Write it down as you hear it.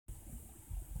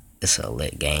It's a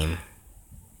lit game.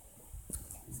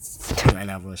 Right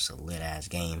now, bro, it's a lit ass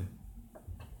game.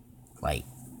 Like,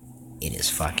 it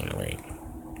is fucking lit.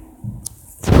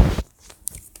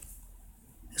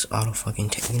 It's auto fucking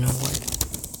you know what?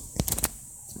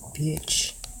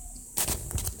 Bitch.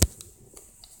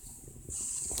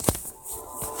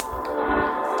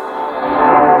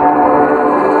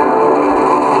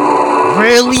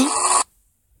 Really?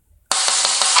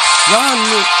 Y'all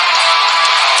knew.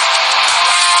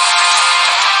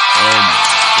 Oh my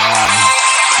god.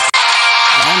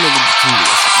 Y'all niggas do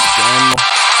this again.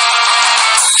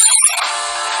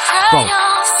 Bro,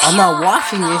 I'm not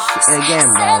watching this shit again,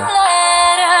 bro.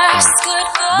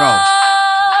 Bro,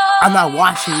 I'm not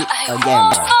watching it again,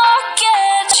 bro.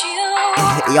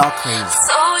 Y'all crazy.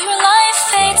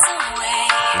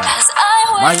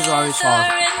 Why is already falling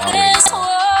already?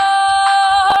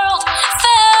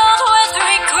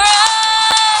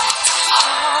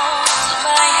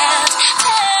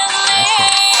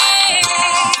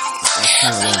 That's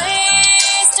kind of lame.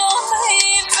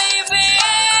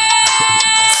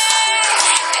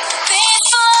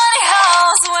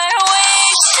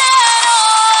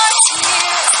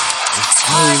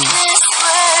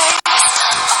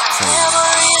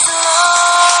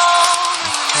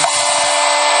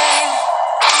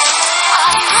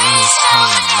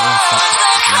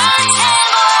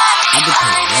 I've been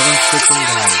paying $11 freaking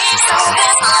dollars just to catch the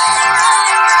first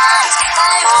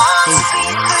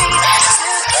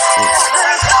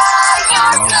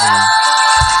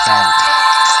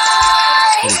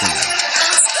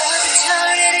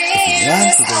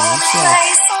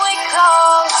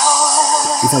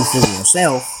if I'm feeling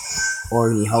yourself,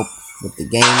 or you need help with the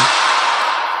game,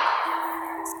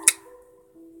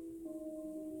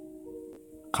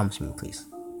 come to me, please.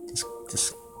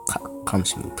 Just come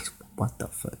to me, please. What the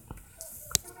fuck?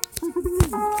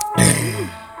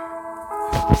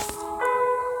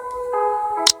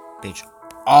 Bitch,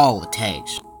 all the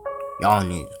tags. Y'all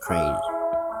niggas crazy.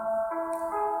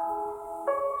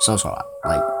 So sorry.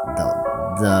 Like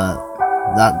the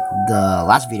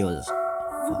last video is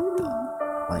fucked up.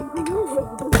 Like it got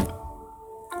fucked up.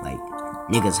 Like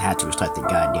niggas had to restart the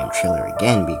goddamn trailer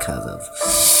again because of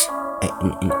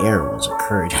an error was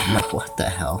occurred. I'm like, what the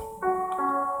hell?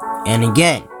 And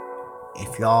again,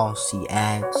 if y'all see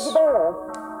ads,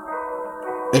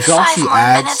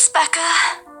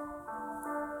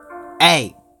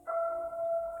 hey,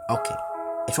 okay,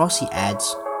 if y'all see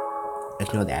ads,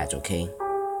 ignore the ads, okay?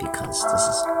 Because this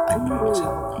is annoying as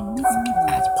hell. The fucking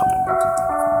ads pop my mouth.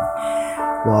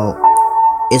 Well,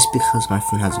 it's because my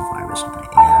phone has a virus on it,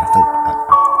 and I thought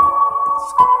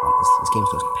this game is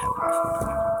compatible with my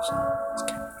phone, so it's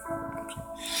kind of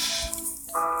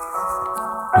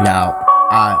now.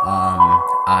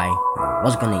 I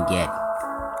was gonna get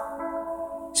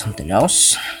something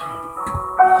else,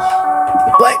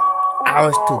 but I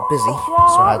was too busy,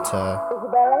 so I had to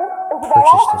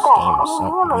purchase this game or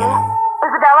something, you know?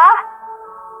 Isabella?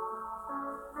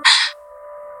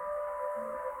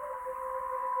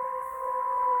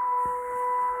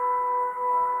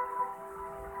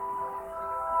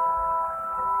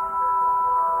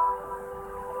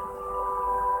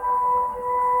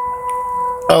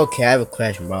 Okay, I have a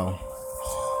question, bro.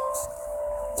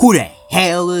 Who the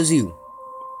hell is you?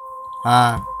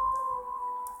 Huh?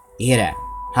 You hear that?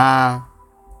 Huh?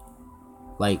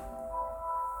 Like,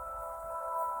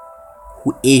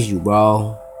 who is you,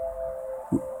 bro?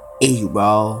 Who is you,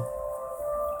 bro?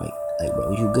 Like,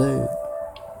 bro, is you good?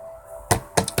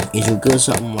 Is you good?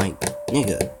 Something like,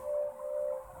 nigga.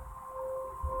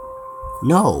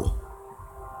 No.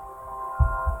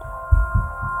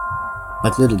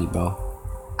 Like, literally, bro.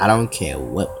 I don't care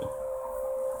what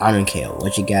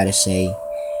you gotta say.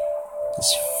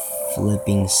 Just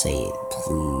flipping say it,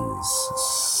 please.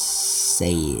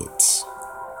 Say it.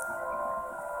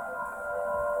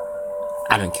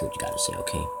 I don't care what you gotta say,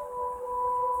 okay?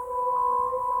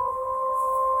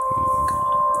 Oh my god.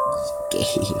 This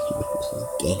is gay. This is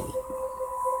gay.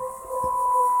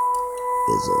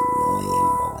 This is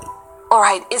annoying, boy.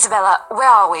 Alright, Isabella, where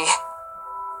are we?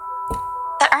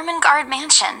 The Ermengarde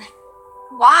mansion.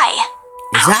 Why?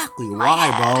 Exactly,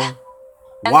 why,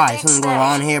 bro? Why? Something going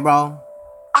on here, bro?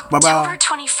 October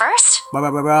 21st?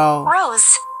 Bro.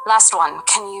 Rose. Last one.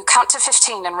 Can you count to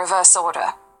 15 in reverse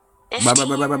order? 15,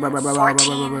 14,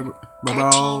 13,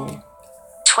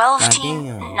 12,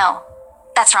 no,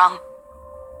 that's wrong.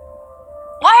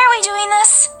 Why are we doing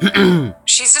this?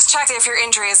 She's just checking if your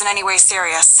injury is in any way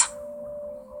serious.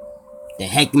 The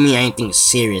heck me, anything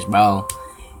serious, bro.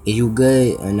 Is you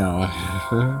good or no?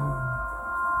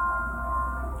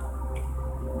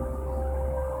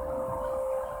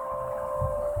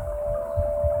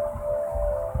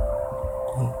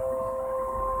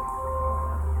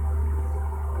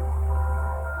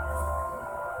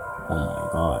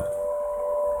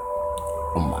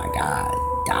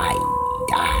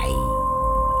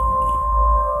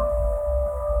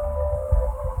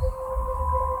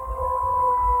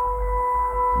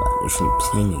 was from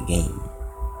playing a game.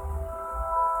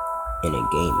 In a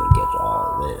game it gets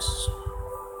all this.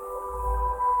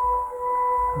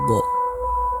 But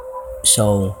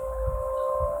so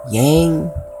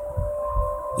Yang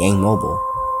Mobile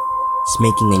is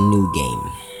making a new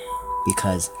game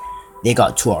because they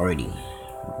got 2 already.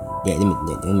 Yeah, they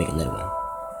make another one.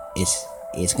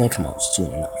 It's gonna come out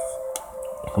soon enough.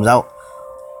 It comes out.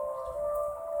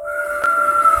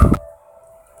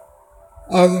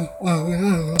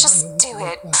 Just do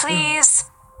it, please.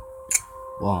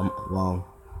 Well,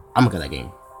 I'm gonna get that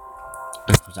game.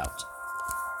 It comes out.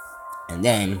 And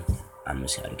then, I'm gonna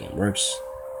see how the game works.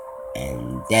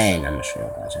 And then, I'm gonna show you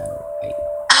guys how, like...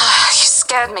 You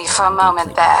scared me for a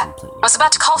moment there. I was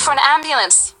about to call for an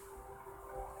ambulance.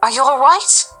 Are you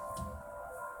alright?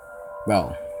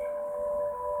 Bro.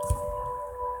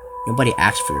 Nobody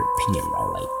asked for your opinion,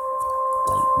 bro. Like,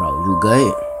 bro, you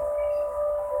good?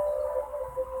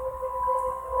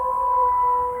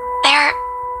 There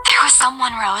was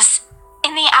someone, Rose.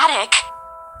 In the attic.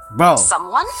 Bro.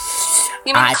 Someone?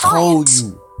 You mean I told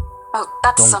you. Oh,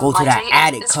 that's don't go to that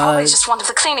attic, It's probably cuz. just one of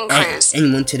the cleaning crews.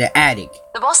 And went to the attic.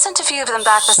 The boss sent a few of them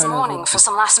back this Son of a morning for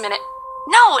some last minute...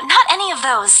 No, not any of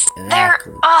those.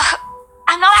 Exactly.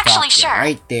 I'm not actually Stop it sure.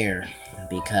 right there.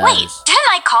 Because... Wait, didn't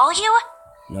I call you?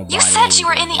 nobody You said you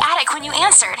were ain't in the gonna- attic when you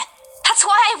answered. That's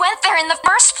why I went there in the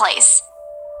first place.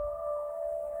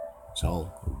 So,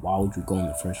 why would you go in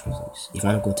the first place? If you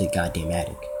want to go to the goddamn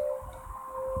attic,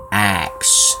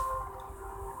 ask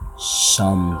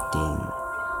something.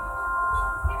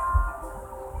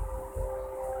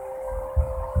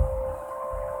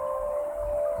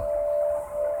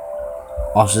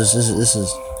 Also, this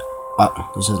is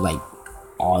like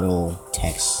auto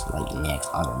text, like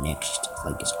auto next,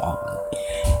 like it's all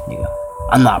like, nigga,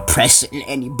 I'm not pressing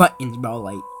any buttons, bro.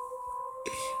 Like,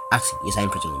 actually, yes, I'm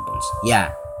pressing any buttons.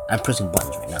 Yeah, I'm pressing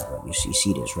buttons right now, bro. You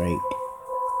see this, right?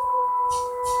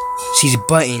 See the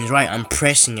buttons, right? I'm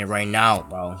pressing it right now,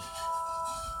 bro.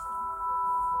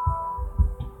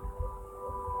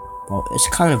 Bro, it's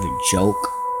kind of a joke.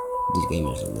 This game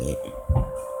is lit.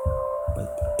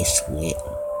 But it's lit.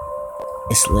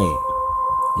 It's lit.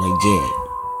 Legit.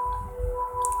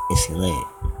 It's lit.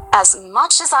 As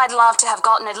much as I'd love to have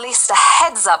gotten at least a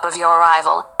heads up of your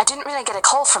arrival, I didn't really get a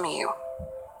call from you.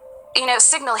 You know,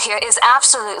 signal here is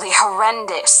absolutely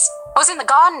horrendous. I was in the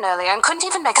garden earlier and couldn't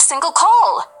even make a single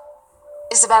call.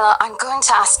 Isabella, I'm going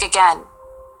to ask again.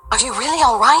 Are you really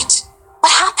alright?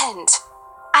 What happened?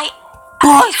 I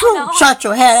don't know. Shut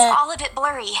your head. It's all a bit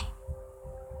blurry.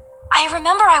 I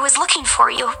remember I was looking for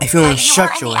you. If you but don't shut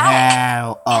were in your the attic.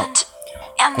 hell up,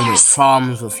 And gonna be there's...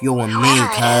 problems with you and me,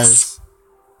 whoever it cuz. is.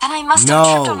 And I must have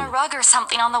tripped on a rug or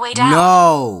something on the way down.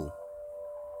 No.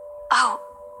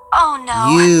 Oh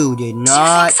no. You did Do you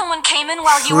not. think someone came in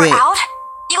while you were trip. out?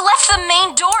 You left the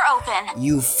main door open.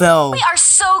 You fell. We are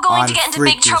so going on to get into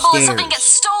big freaking trouble if something stairs. gets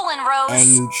stolen, Rose. And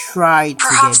you tried to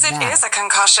Perhaps get it back. is a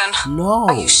concussion. No.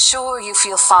 Are you sure you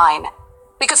feel fine?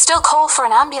 We could still call for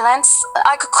an ambulance.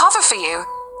 I could cover for you.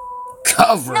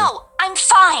 Cover. No, I'm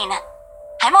fine.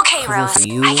 I'm okay, Cover Rose. for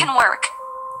you? I can work.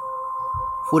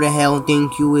 Who the hell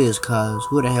think you is, cuz?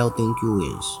 Who the hell think you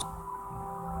is?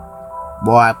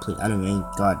 Boy, please, I don't mean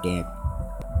goddamn.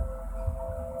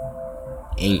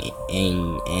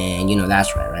 And you know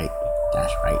that's right?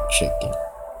 That's right, chicken.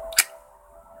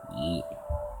 Yeah.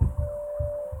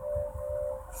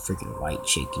 Freaking white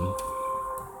chicken.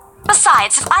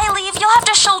 Besides, if I leave, you'll have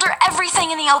to shoulder everything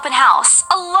in the open house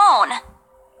alone.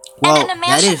 Well, and in a that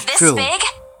mansion is this true. big.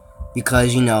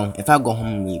 Because, you know, if I go home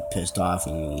and be pissed off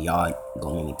and y'all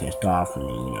gonna make me pissed off and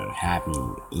then, you know, it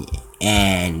happen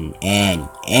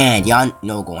and y'all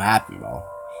know gonna happen, bro.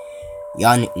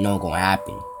 Y'all know gonna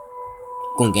happen.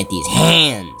 Gonna get these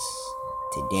hands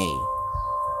today.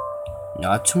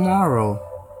 Not tomorrow.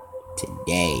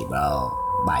 Today, bro.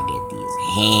 About to get these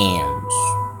hands.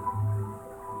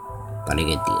 About to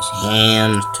get these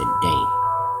hands today.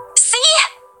 See?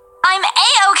 I'm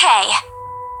A-okay.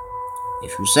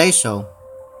 If you say so.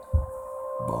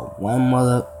 But one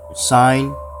mother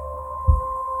sign,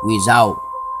 we's out.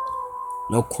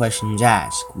 No questions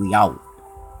asked. We out.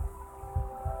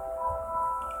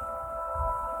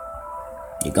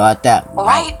 You got that? We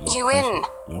Alright, out. you in.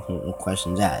 No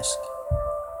questions asked.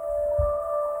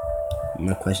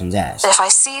 No questions asked. If I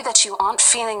see that you aren't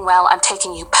feeling well, I'm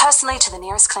taking you personally to the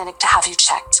nearest clinic to have you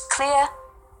checked. Clear?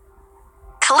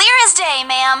 Clear as day,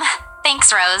 ma'am.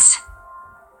 Thanks, Rose.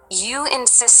 You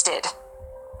insisted.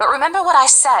 But remember what I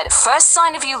said. First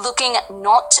sign of you looking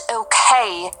not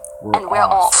okay, and we're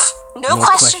off. No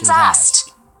questions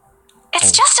asked.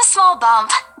 It's just a small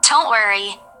bump. Don't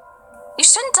worry. You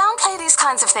shouldn't downplay these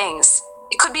kinds of things.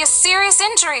 It could be a serious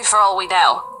injury for all we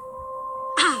know.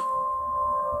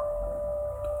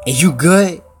 Is you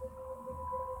good?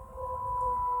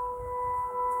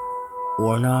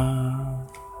 Or not?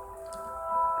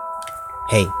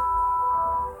 Hey.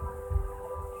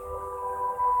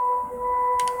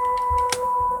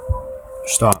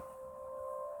 Stop.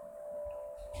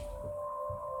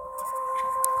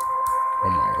 Oh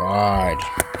my god.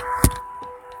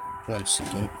 1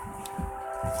 second.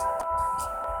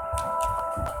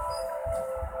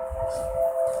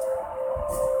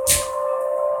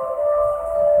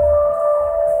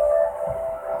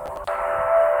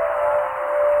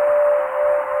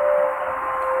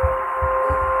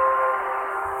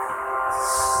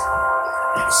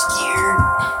 I'm scared.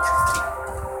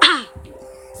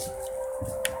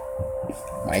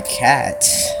 My cat.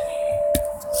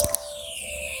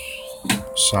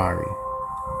 Sorry.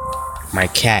 My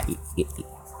cat.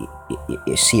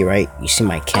 You see, right? You see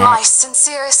my cat? My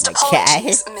sincerest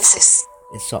apologies, cat? Mrs.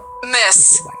 It's all.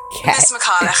 Miss. My cat. Miss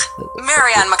McCulloch.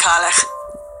 Marianne McCulloch.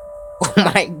 Oh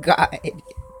my god.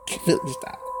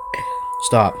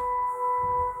 Stop.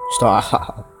 Stop. Stop.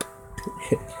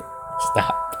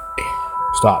 Stop.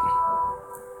 Stop.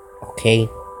 Okay?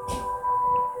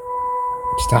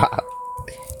 Stop.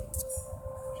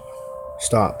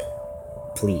 Stop.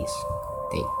 Please.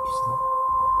 Thank you.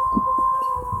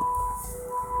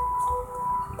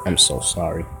 I'm so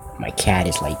sorry. My cat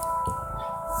is like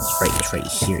it's right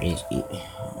here.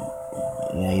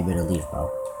 Yeah, you better leave,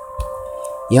 bro.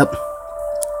 Yep.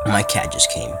 My cat just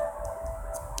came.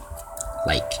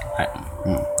 My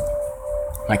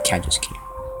cat just came.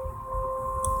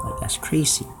 Like, that's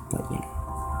crazy, but you know.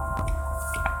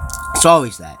 It's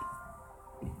always that.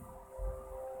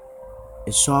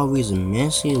 It's always a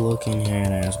messy looking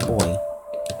haired ass boy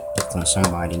when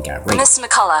somebody got raped. Miss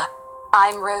McCullough,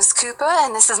 I'm Rose Cooper,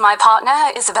 and this is my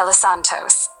partner, Isabella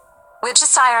Santos. We're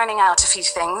just ironing out a few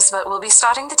things, but we'll be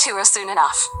starting the tour soon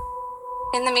enough.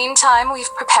 In the meantime,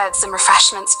 we've prepared some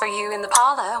refreshments for you in the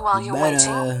parlor while you're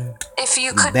waiting. If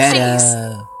you could please.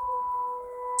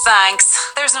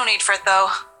 Thanks. There's no need for it, though.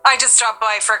 I just dropped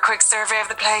by for a quick survey of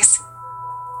the place.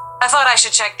 I thought I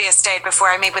should check the estate before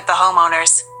I meet with the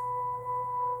homeowners.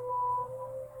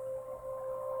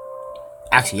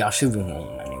 Actually, y'all should be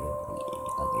home, my nigga.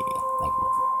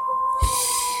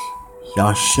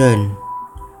 Y'all should.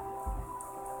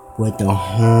 With the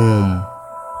home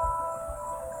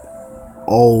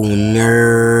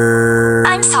owners.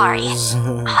 I'm sorry.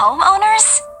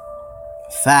 Homeowners?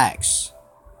 Facts.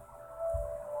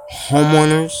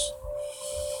 Homeowners.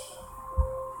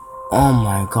 Oh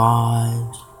my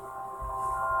god.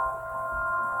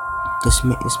 This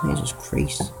man is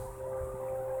crazy.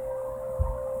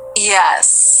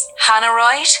 Yes. Hannah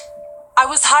Wright? I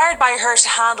was hired by her to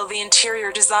handle the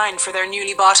interior design for their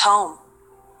newly bought home.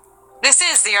 This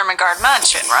is the Ermengarde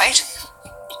mansion, right?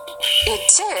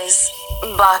 It is,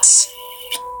 but...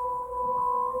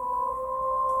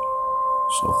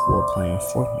 So who are playing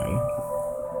Fortnite?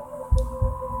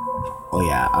 Oh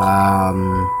yeah,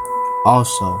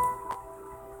 also,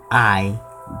 I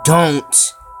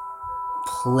don't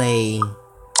play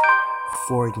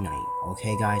Fortnite,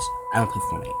 okay guys? I don't play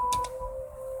Fortnite.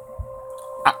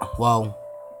 Well,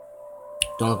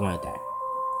 don't look at me like that.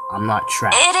 I'm not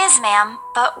trash. It is, ma'am,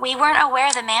 but we weren't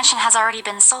aware the mansion has already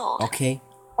been sold. Okay?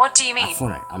 What do you mean?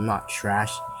 Fortnite. I'm not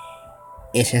trash.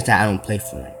 It's just that I don't play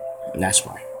Fortnite. And that's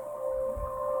why.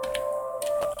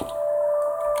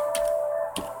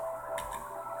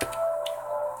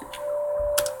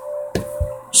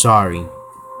 Sorry.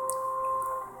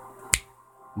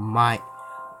 My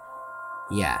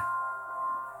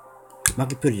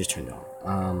computer just turned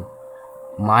on.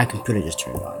 My computer just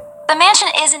turned on. The mansion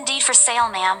is indeed for sale,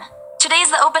 ma'am. Today's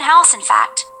the open house, in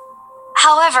fact.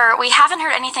 However, we haven't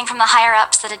heard anything from the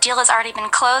higher-ups that a deal has already been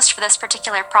closed for this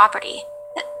particular property.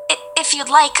 If you'd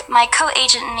like, my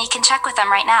co-agent and me can check with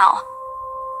them right now.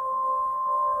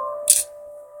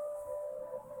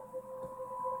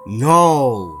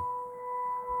 No!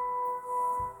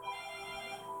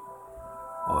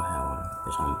 Oh hell,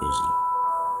 because I'm busy.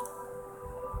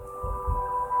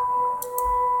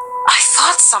 I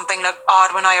thought something looked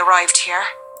odd when I arrived here.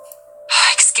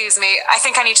 Excuse me, I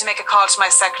think I need to make a call to my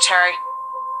secretary.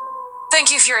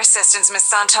 Thank you for your assistance, Miss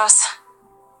Santos.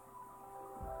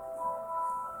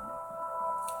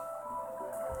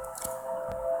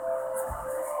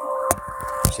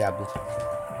 Shabby.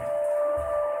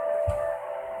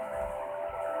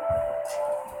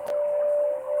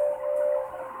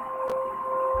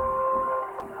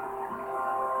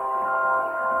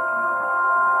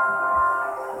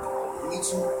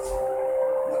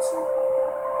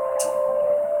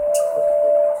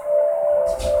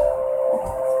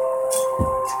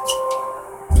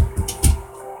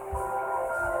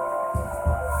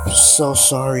 So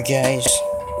sorry, guys.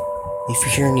 If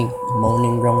you hear any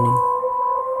moaning, groaning,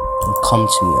 don't come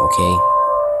to me, okay?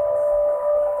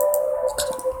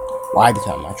 Why? Because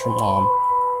I'm not your mom.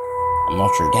 I'm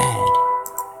not your dad.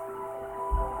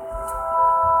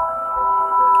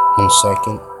 1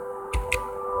 second.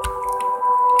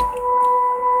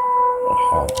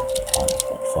 Oh, I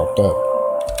fucked up.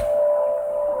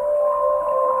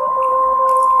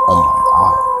 Oh my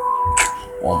god.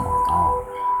 Oh my god.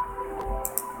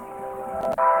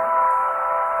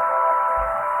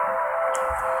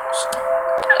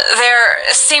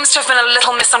 There seems to have been a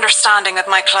little misunderstanding with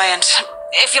my client.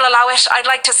 If you'll allow it, I'd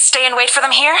like to stay and wait for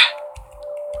them here.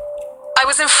 I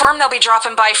was informed they'll be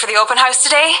dropping by for the open house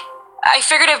today. I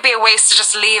figured it'd be a waste to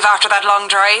just leave after that long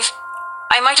drive.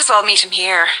 I might as well meet him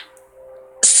here.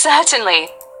 Certainly.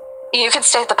 You can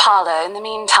stay at the parlor in the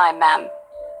meantime, ma'am.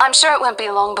 I'm sure it won't be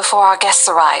long before our guests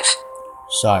arrive.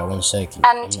 Sorry, 1 second.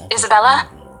 And Isabella,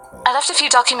 I left a few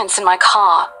documents in my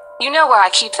car. You know where I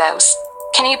keep those.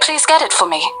 Can you please get it for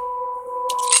me?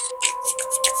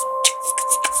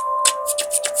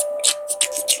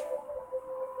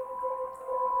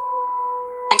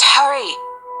 And hurry.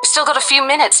 We've still got a few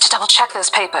minutes to double check those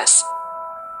papers.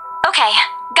 Okay,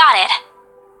 got it.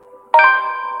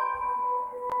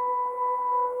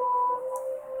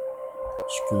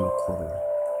 Screen recorder.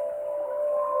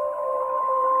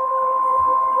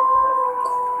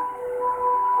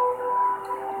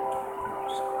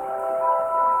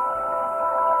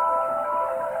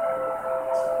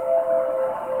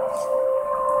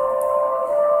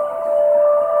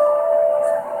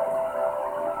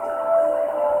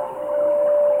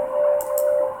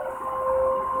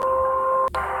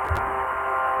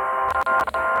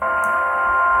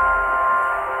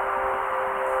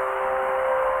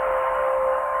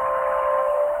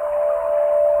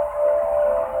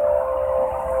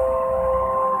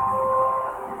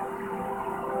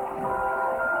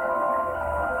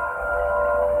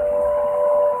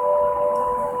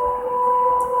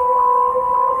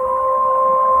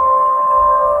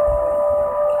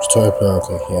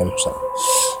 Okay, yeah, I'm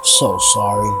so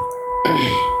sorry.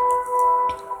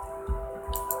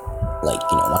 Like,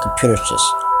 you know, my computer's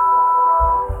just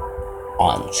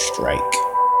on strike.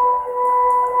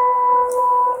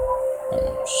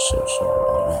 I'm so sorry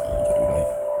about that.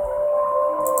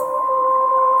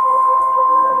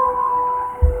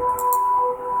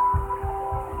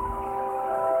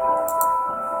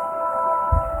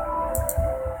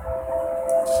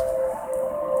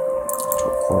 To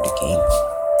record the game.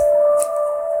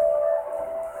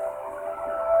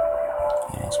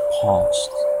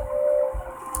 Paused.